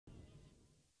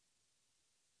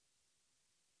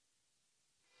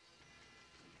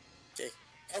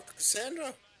How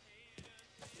Cassandra?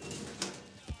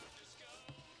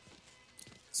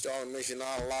 Starting mission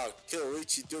unlocked. Kill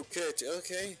ريتشي دوسيت.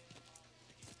 اوكي.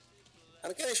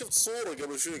 انا كان شفت صورة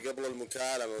قبل شوي، قبل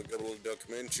المكالمة قبل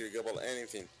الدوكيومنتري قبل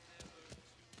anything.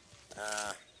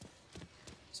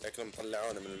 شكلهم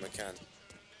طلعونا من المكان.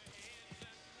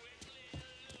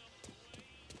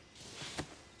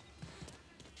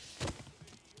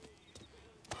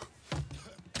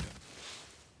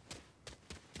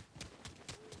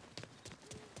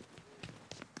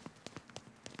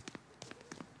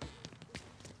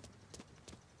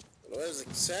 Where's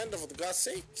Cassandra, for God's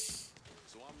sake?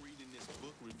 So I'm reading this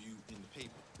book review in the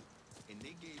paper, and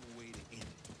they gave away the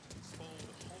ending. Spoiled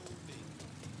the whole thing.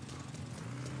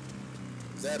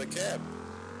 Is that a cab?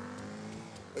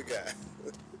 Look at.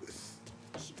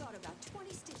 She got about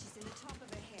 20 stitches in the top of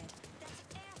her head. That's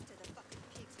after the fucking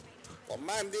pigs made it. طب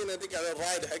ما يمدينا ندق على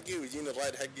الرايد حقي ويجيني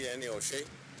الرايد حقي يعني او شيء.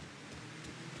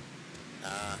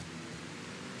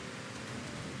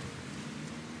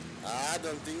 I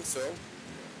don't think so.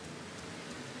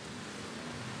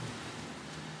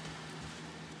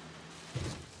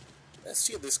 Let's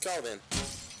see this car then.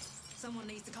 Someone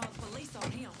needs to call the police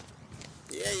on him.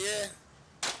 Yeah.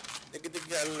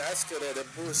 دق على العسكر يا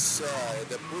دبوس يا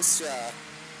دبوس يا.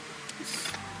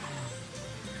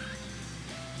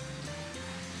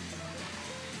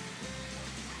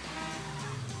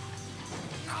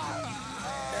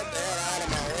 Get the hell out of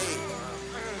my way.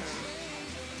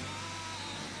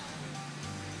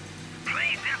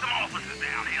 Please, there's some officers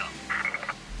down here.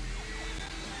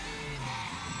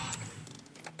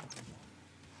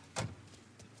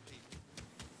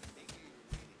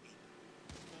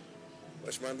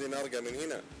 مش ما عندي نرجع من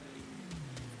هنا.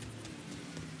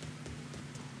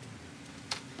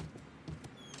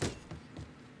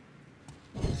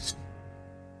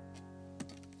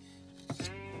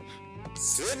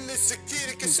 سن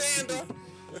السكينة كاساندرا.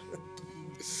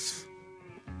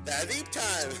 تعذيب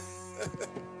time.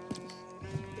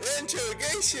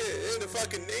 Interrogation in the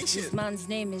fucking nation. This man's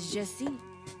name is Jesse.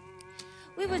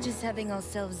 We were just having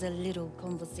ourselves a little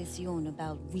conversation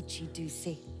about Ricci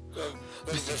Doucet.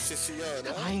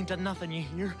 I ain't done nothing, you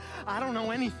hear? I don't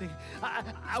know anything.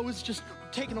 I was just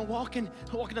taking a walking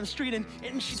down the street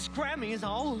and she just grabbed me is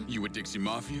all. You with Dixie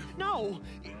Mafia? No.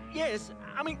 Yes.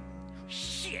 I mean,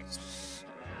 shit.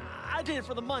 I did it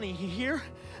for the money, you hear?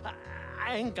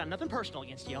 I ain't got nothing personal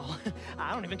against y'all.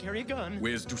 I don't even carry a gun.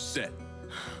 Where's Doucet?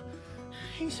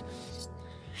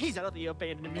 He's out of the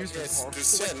abandoned amusement park.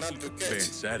 Doucet, not Doucet. Bad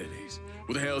Saturdays.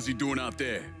 What the hell is he doing out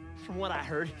there? From what I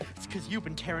heard, it's because you've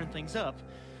been tearing things up.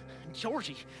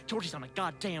 Georgie's on a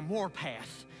goddamn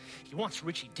warpath. He wants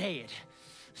Richie dead.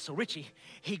 So Richie,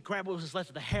 he grabbed what was left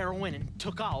of the heroin and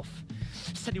took off.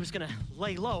 Said he was gonna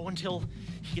lay low until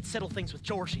he could settle things with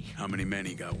Georgie. How many men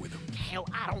he got with him? Hell,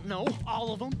 I don't know.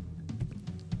 All of them.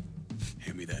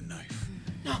 Hand me that knife.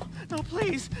 No,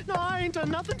 please. No, I ain't done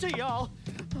nothing to y'all.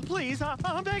 Please,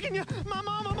 I'm begging you. My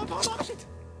mama, my papa. Shit.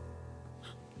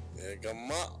 Yeah,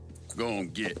 come on. Go on,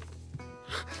 get.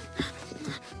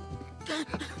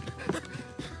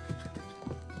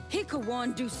 He could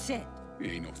warn Doucet. He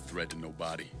ain't no threat to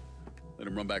nobody. Let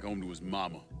him run back home to his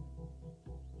mama.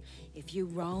 If you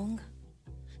wrong,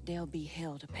 there'll be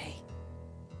hell to pay.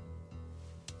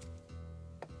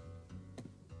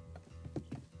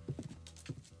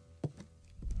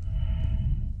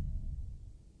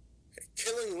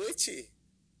 Killing Ricci.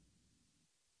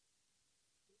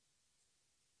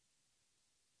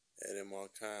 Eddie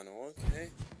Marcano,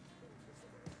 okay.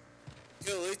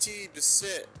 Kill Ricci,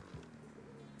 Doucet.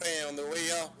 Bam, on the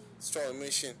way up. Start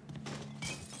mission.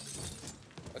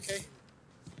 Okay.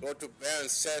 Go to Baron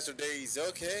Saturdays,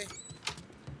 okay.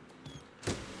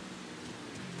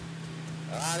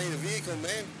 I need a vehicle,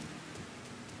 man.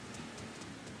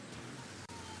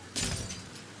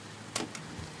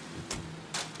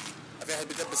 في أحد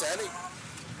بيدبس علي؟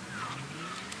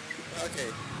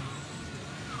 Okay.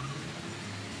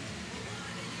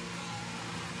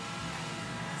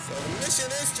 So the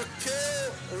mission is to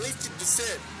kill Ricci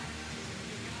Doucet.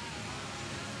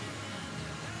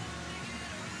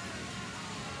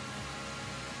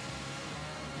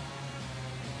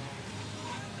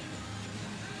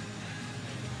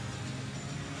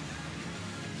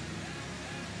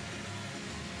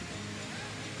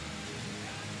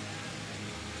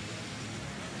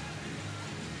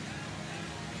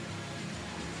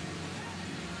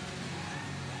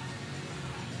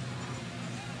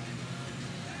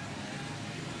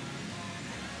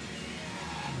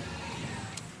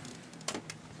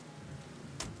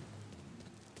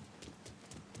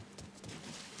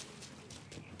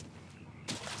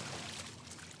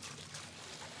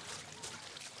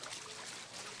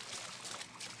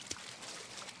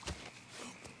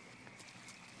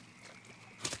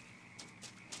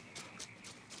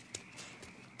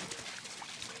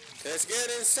 Let's get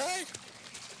inside.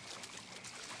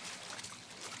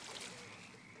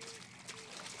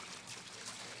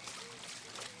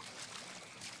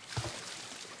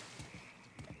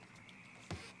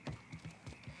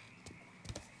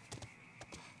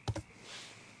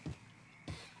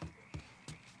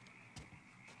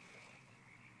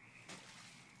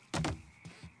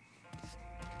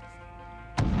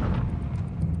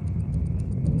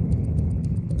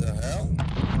 The hell?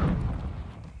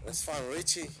 Let's find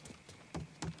Ricci.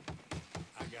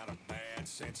 I got a bad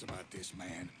sense about this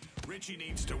man. Richie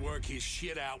needs to work his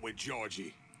shit out with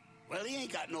Georgie. Well, he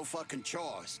ain't got no fucking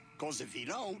choice. 'Cause if he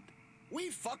don't, we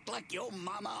fucked like your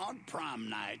mama on prom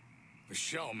night. For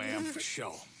sure, ma'am, for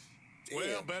sure.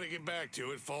 Well, better get back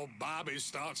to it before Bobby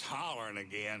starts hollering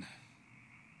again.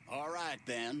 All right,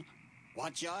 then.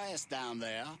 Watch your ass down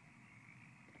there.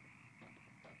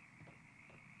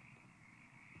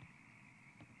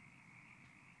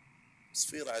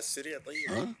 صفير على السريع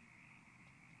طيب.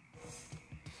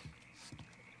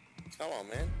 Come on,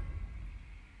 man.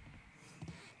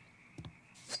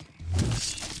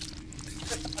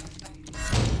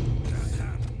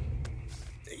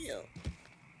 Damn.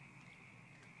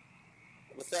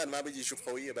 والثاني ما بيجي يشوف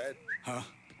خويه بعد. Huh?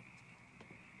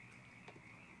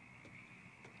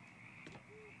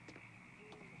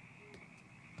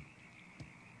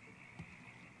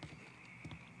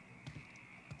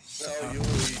 Oh, you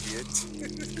idiot.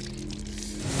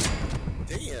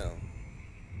 Damn.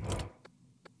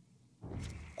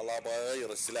 الله ابغى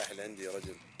اغير السلاح اللي عندي يا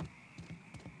رجل.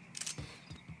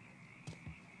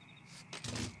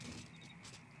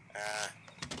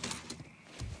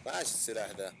 ماشي السلاح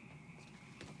ذا.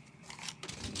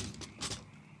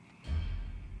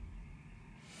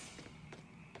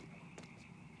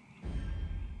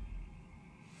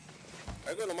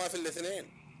 اقول ما في الاثنين.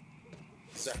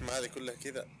 الزحمة هذه كلها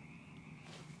كذا.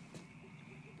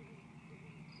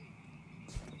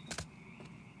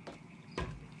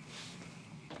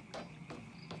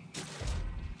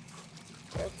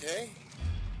 Okay.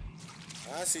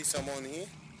 I see someone here.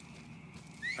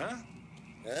 Huh?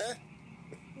 ها؟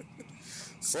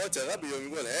 صوته غبي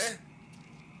يوم يقول ها؟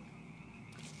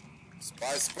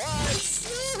 سبايس سبايس.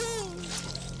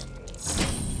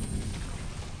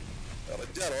 يا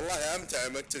رجال والله امتع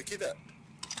لما اقتل كذا.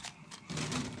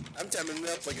 امتع من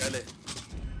اني اطلق عليه.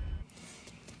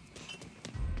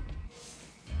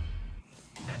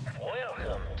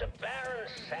 Welcome to Baron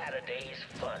Saturday's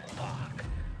Fun Park.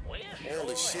 We're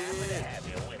Holy sure shit. happy to have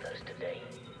you with us today.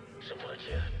 So put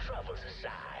your troubles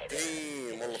aside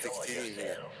Damn, and والله في enjoy كثير هنا.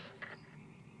 yourself.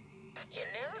 You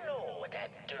never know what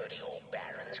that dirty old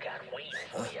Baron's got waiting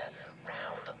for you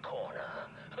round the corner.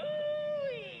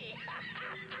 Hoo-wee!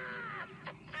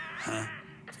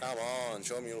 Come on,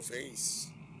 show me your face.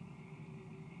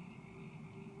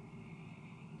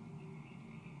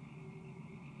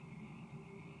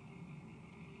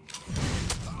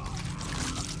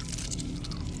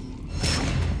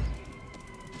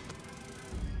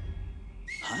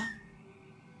 Huh?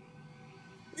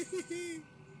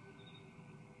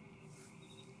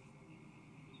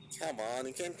 Come on,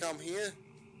 you can't come here.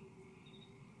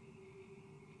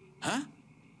 Huh?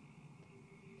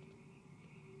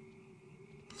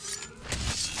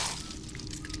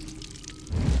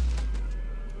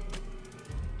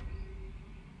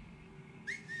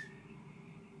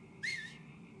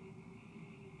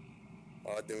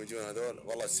 ودهم يجون هذول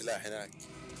والله السلاح هناك.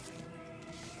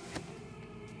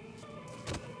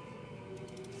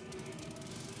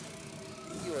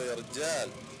 ايوه يا رجال.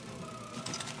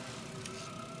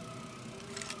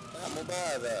 لا مو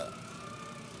بهذا.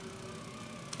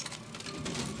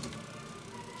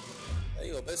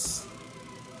 ايوه بس.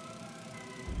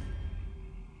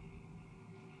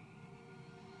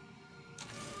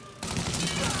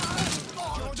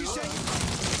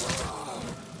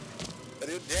 But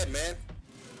you're dead, man.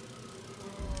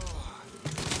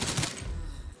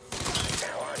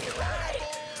 Now on your right,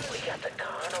 we got the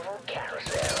carnival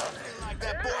carousel.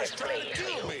 That boy's Nice trying to place for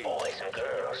kill you me. boys and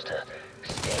girls to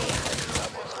stay out of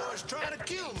trouble. Boy's trying to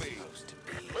kill me.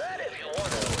 But if you're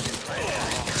one of those fine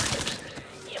types,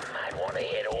 you might want to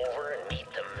head over and meet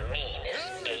the meanest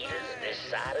gators this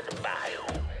side of the bayou.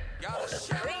 On the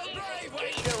Crazy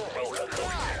Gator roller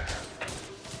coaster.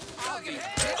 Be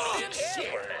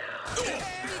careful now.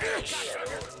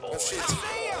 Oh shit.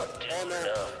 Oh no.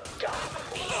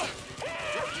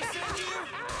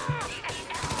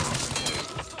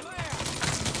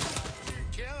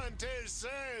 Killing too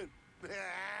soon.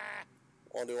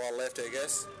 Only one left, I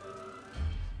guess.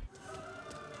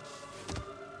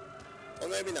 Or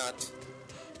maybe not.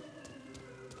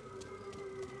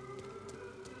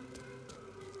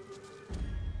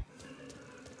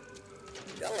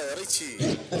 يلا يا ريتشي.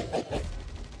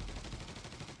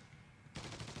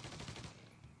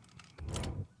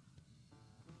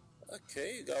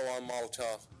 اوكي go on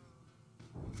Molotov.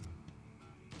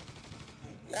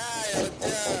 لا يا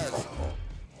رجال.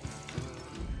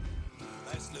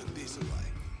 Let's look this way.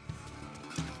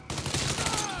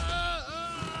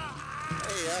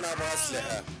 اي انا ابغى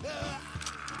اسلحة.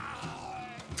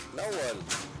 الاول.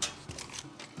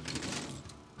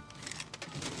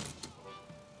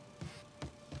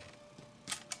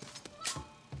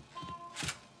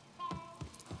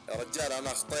 يا رجال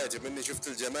انا اخطيت مني شفت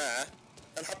الجماعة.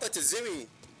 انا حطيت الزمي.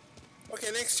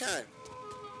 اوكي next time.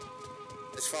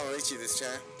 Let's follow Richie this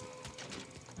time.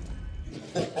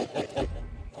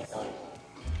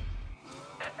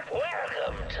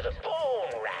 Welcome to the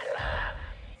Bone Rattler.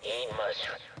 Ain't much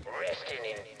resting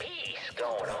in peace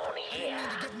going on here.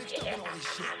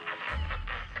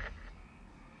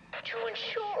 To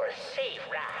ensure a safe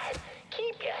ride,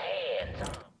 keep your hands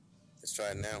on. Let's try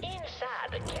it now. Inside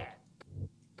the cat.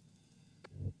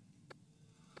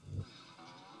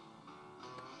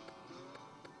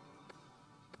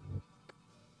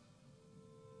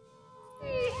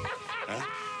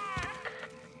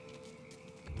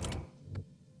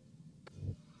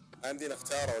 عندي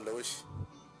نختاره ولا وش؟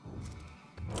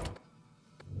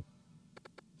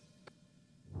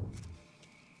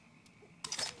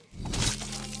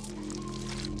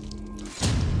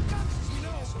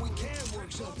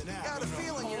 Got a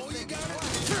feeling you're thinking.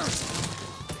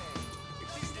 If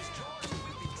these discharges,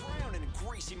 we'd be drowning in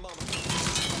greasy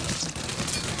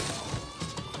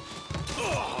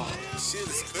Shit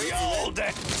is crazy,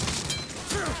 man.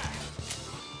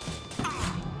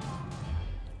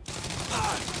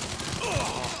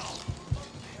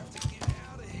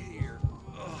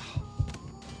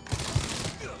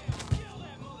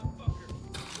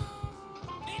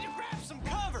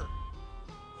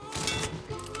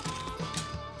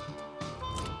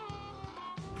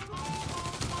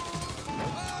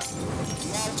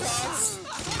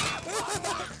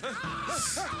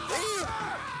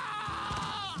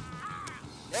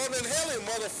 More than hell,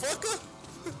 motherfucker!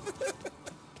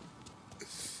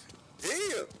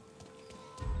 Damn!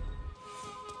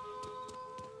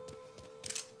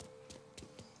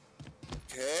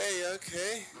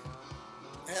 Okay.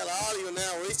 The hell are you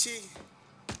now, Richie?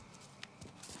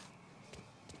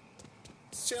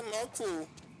 Shit, no cool.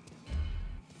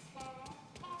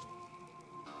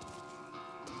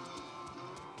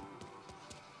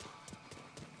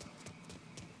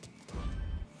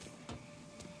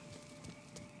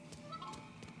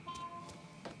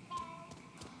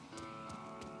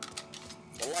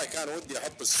 والله كان ودي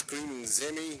احط سكريمينج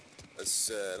زيمي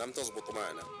بس لم تزبط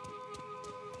معنا.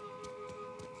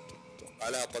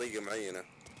 على طريقة معينة.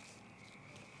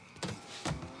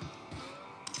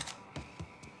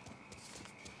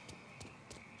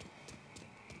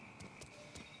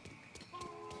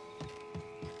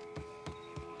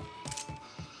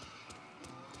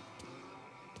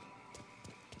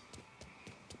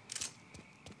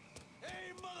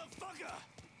 Hey, motherfucker!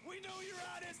 We know you're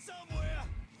out here somewhere.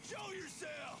 Show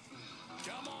yourself.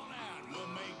 Come on out.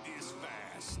 We'll make this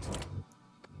fast.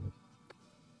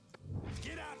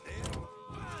 Get out there.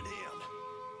 Find him.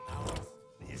 I'll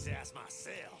his ass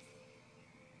myself.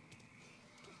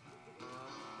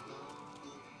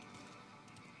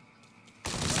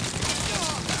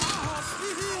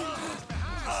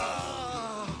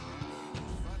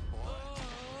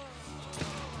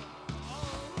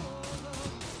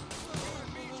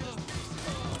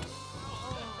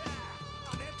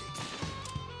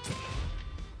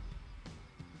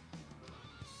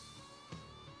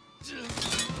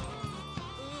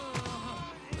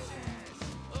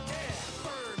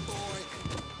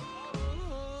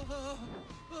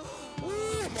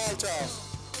 Molotov.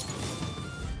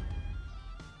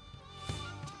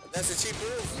 That's a cheap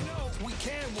move. You know, we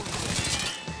can work.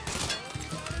 All you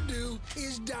gotta do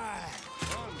is die.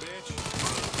 Come on, bitch.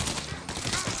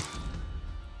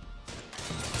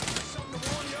 Something to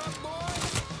warm you up, boy?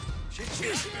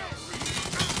 Shit.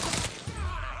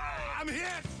 I'm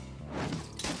hit.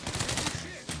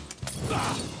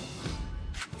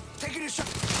 Taking a shot.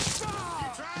 You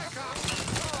try it, cop.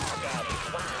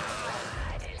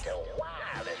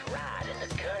 Ride in the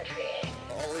country.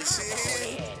 Holy shit.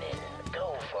 Go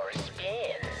for a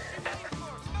spin.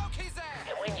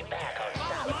 And when you're back on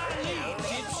solid ground,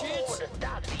 over the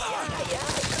top of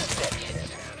the sections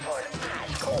for an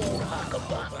ice cold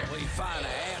huckabuck. We find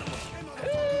an animal.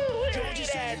 Ooh,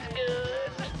 that's good.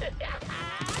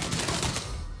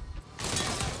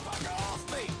 Fuck off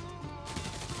me.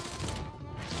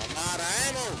 I'm out of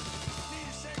ammo. Need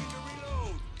a second to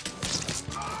reload.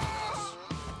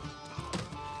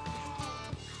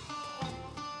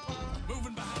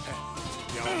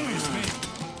 Don't miss me.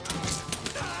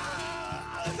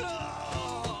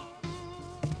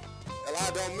 Well,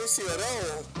 I don't miss you at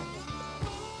all.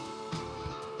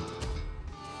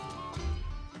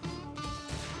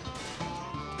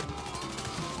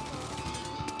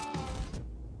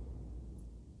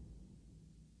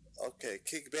 Okay,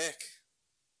 kick back.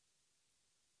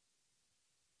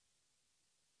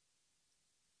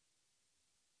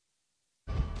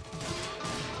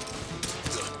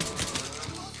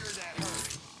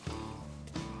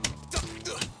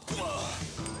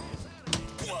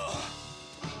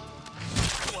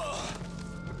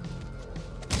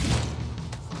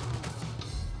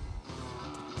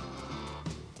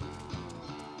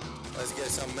 Let's get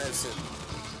some medicine.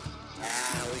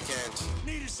 Ah, we can't.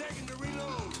 Need a second to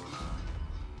reload.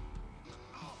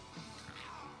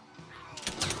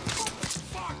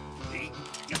 Fuck!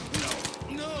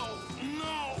 No!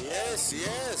 Yes,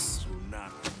 yes. Will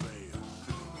not prevail.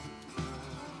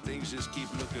 Things just keep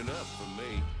looking up for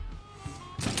me.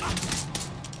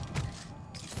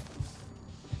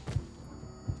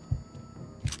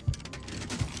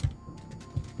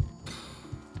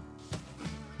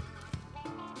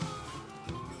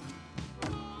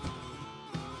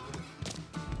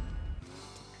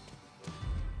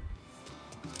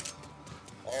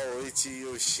 Oh, ريتشي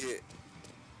يو شيت.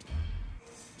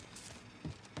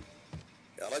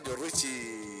 يا رجل ريتشي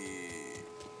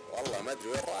والله ما ادري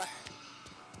وين راح.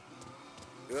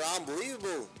 You're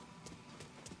unbelievable.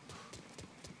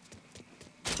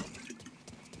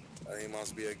 He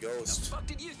must be a ghost. Where the fuck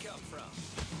did you come from?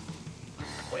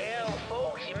 Well,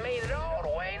 folks, you made it all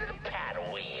the way to the paddle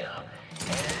wheel.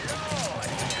 And Lord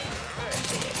have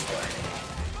mercy upon it.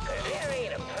 'Cause there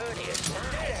ain't a prettier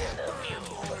sight than the view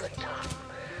from the top.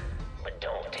 But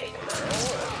don't take my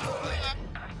word for it.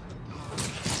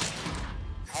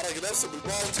 حرق نفسه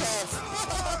بالمولوتوف.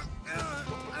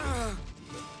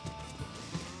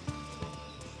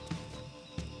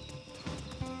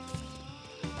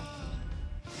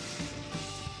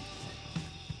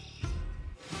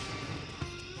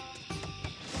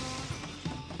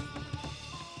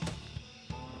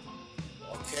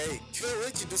 Okay, kill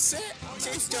Richie, Dousset.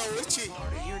 Chase down Richie.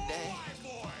 Part of your day.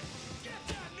 Get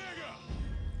that nigga!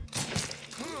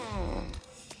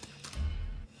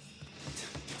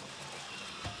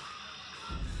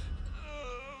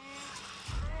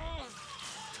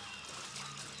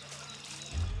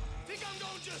 Think I'm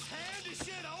gonna just hand this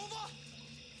shit over?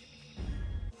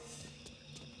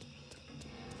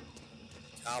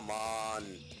 Come on.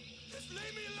 Just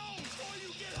leave me alone before you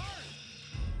get hurt!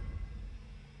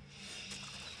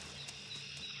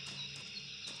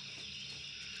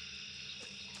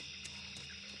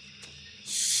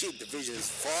 Shit, the vision is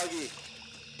foggy.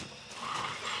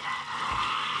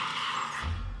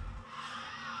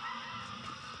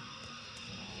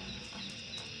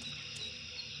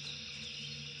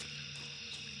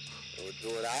 Oh,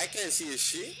 dude, I can't see a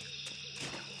shit.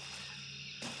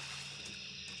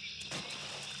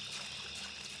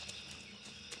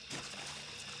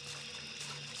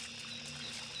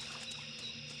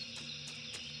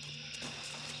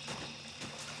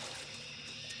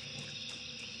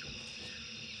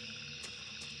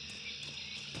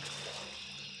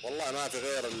 والله ما في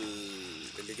غير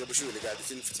اللي قبل شوي اللي قاعد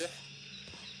تنفتح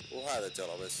وهذا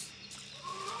ترى بس.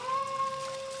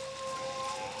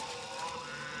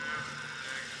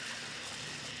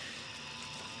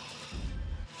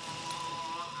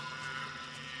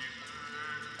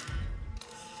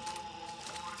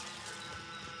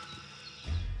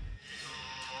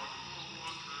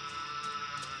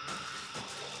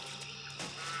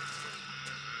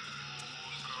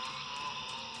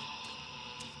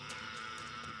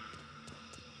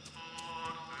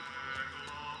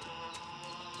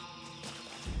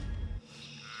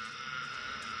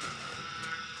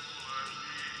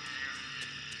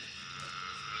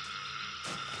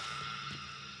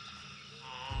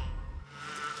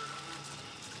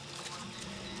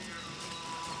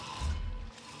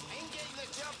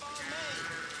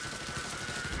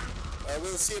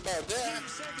 We'll see about that.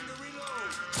 Second to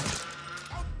reload.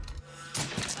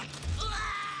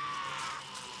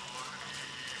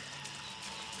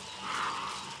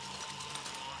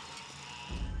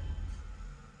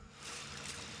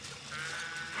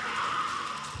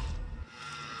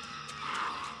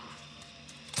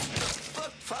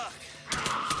 Fuck.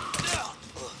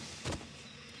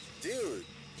 Dude.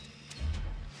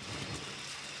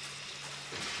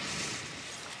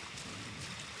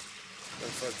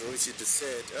 Don't fuck Ricci to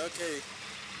set. Okay.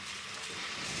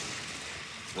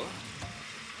 What?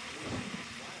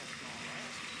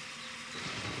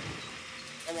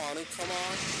 Come on, come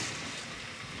on.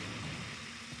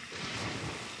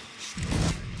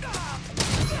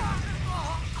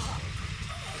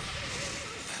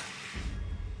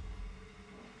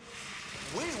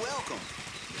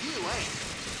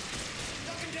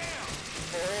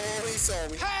 saw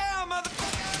me. Hell,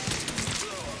 motherfucker!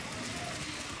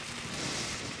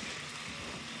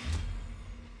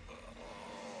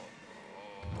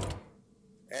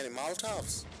 Any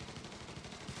Molotovs?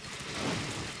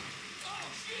 Oh,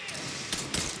 shit!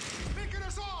 Picking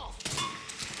us off!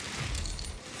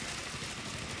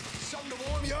 Something to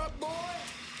warm you up, boy?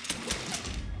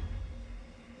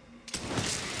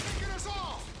 Picking us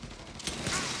off!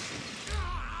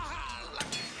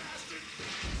 Lucky bastard!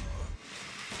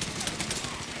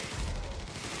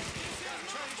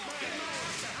 Get my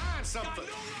ass behind something!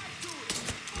 Got no right to it!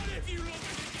 But if you look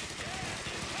at it,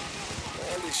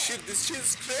 Holy shit, this shit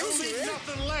is don't crazy, leave man.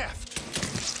 nothing left!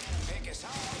 Pick us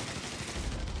off!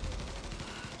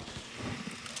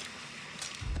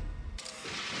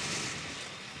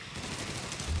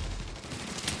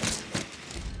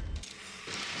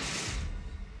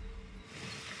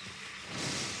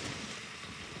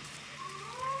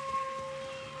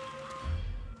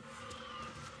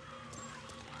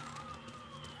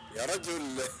 يا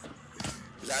رجل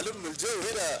العلم الجو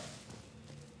هنا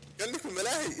كأنك في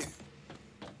الملاهي.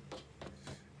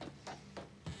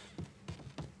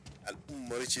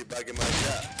 الأم ريتشي باقي ما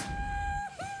جاء.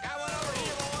 Got one over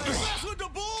here, boys. Mess with the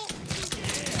bull?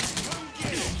 Come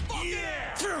get it!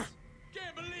 Yeah!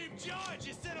 Can't believe George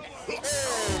is sent over. Oh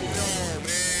no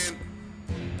man.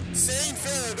 سين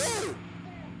فيرو.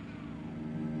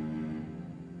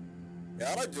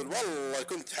 يا رجل والله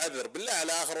كنت حذر بالله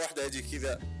على آخر واحدة أجي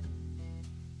كذا.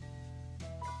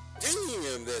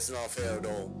 Damn, that's not fair at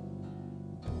all.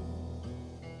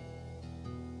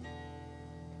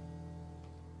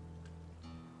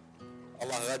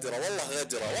 والله غدرة والله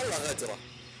غدرة والله غدرة.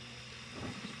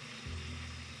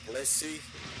 Let's see.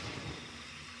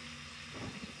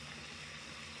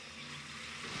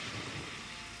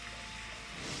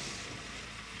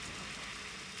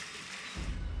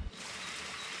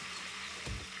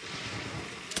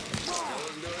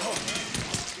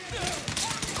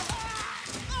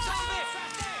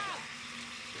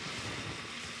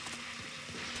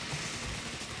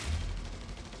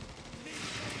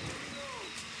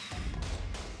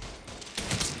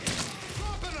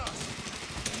 Dropping us!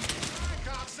 I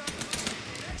caught something.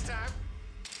 Next time.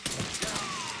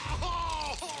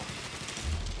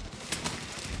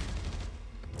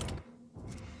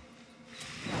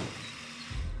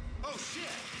 Oh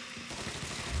shit!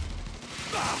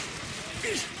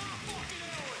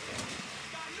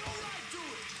 Got no right to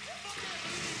it. Can't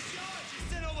believe George is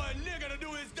sent over a nigga to do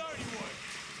his dirty work.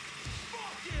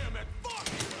 Fuck him and fuck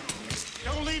him.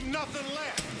 Don't leave nothing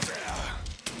left.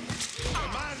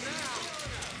 Come on now.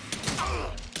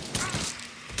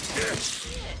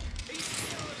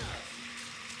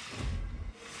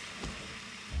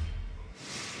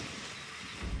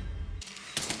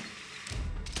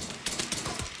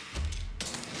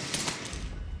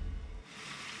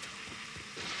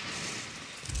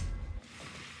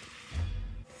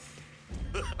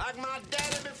 Like my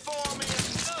daddy before me.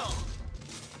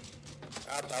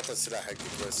 عط السلاح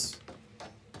حقك بس.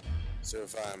 سوي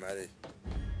فاهم علي.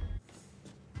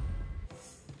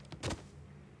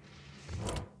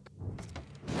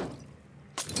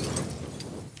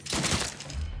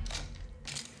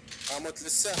 قامت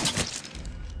لسه.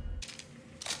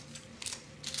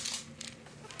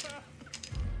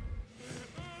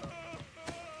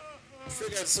 شو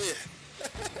قاعد يصيح؟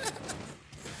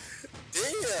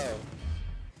 Damn.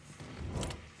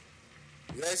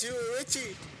 That's you,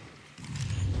 Richie.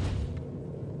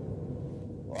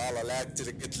 والله لا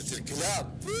اقتل قتلة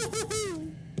الكلاب.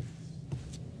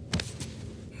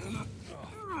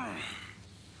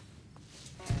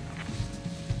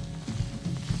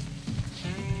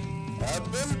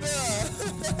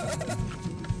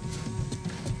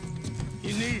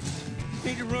 You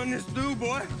need to run this through,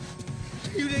 boy.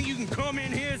 You think you can come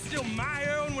in here and steal my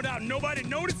heroin without nobody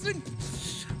noticing?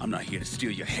 I'm not here to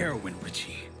steal your heroin,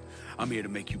 Richie. I'm here to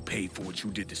make you pay for what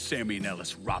you did to Sammy and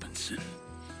Ellis Robinson.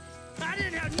 I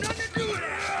didn't have nothing to do with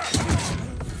that!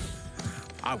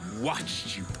 I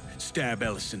watched you stab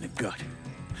Ellis in the gut.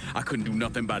 I couldn't do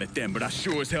nothing about it then, but I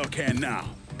sure as hell can now.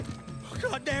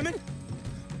 God damn it!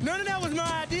 None of that was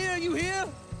my idea, you hear?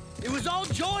 It was all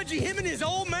Georgie, him and his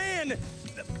old man.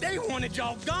 They wanted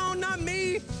y'all gone, not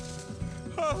me.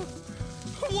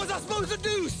 What was I supposed to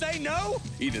do? Say no?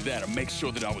 Either that or make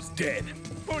sure that I was dead.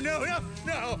 Oh, no.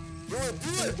 Do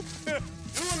it.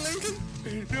 Do it, Lincoln.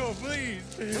 No, please.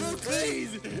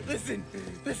 Please. Listen.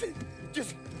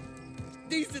 Just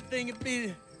decent thing would be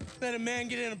to let a man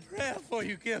get in a prayer before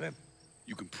you kill him.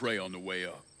 You can pray on the way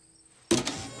up.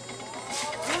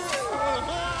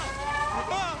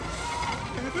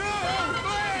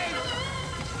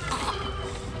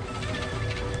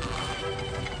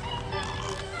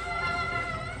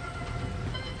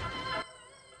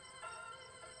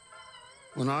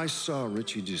 When I saw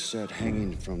Richie Doucette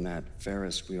hanging from that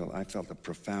Ferris wheel, I felt a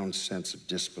profound sense of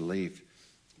disbelief.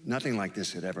 Nothing like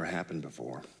this had ever happened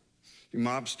before.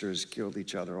 Mobsters killed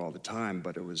each other all the time,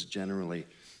 but it was generally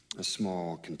a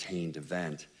small, contained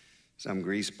event. Some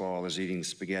greaseball is eating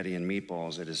spaghetti and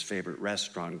meatballs at his favorite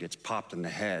restaurant and gets popped in the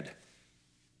head.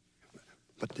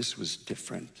 But this was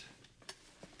different.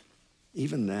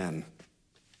 Even then,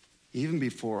 even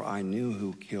before I knew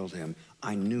who killed him,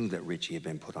 I knew that Richie had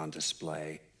been put on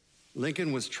display.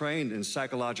 Lincoln was trained in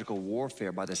psychological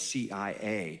warfare by the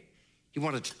CIA. He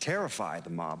wanted to terrify the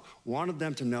mob, wanted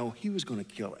them to know he was going to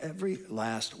kill every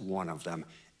last one of them,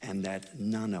 and that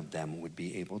none of them would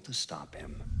be able to stop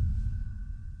him.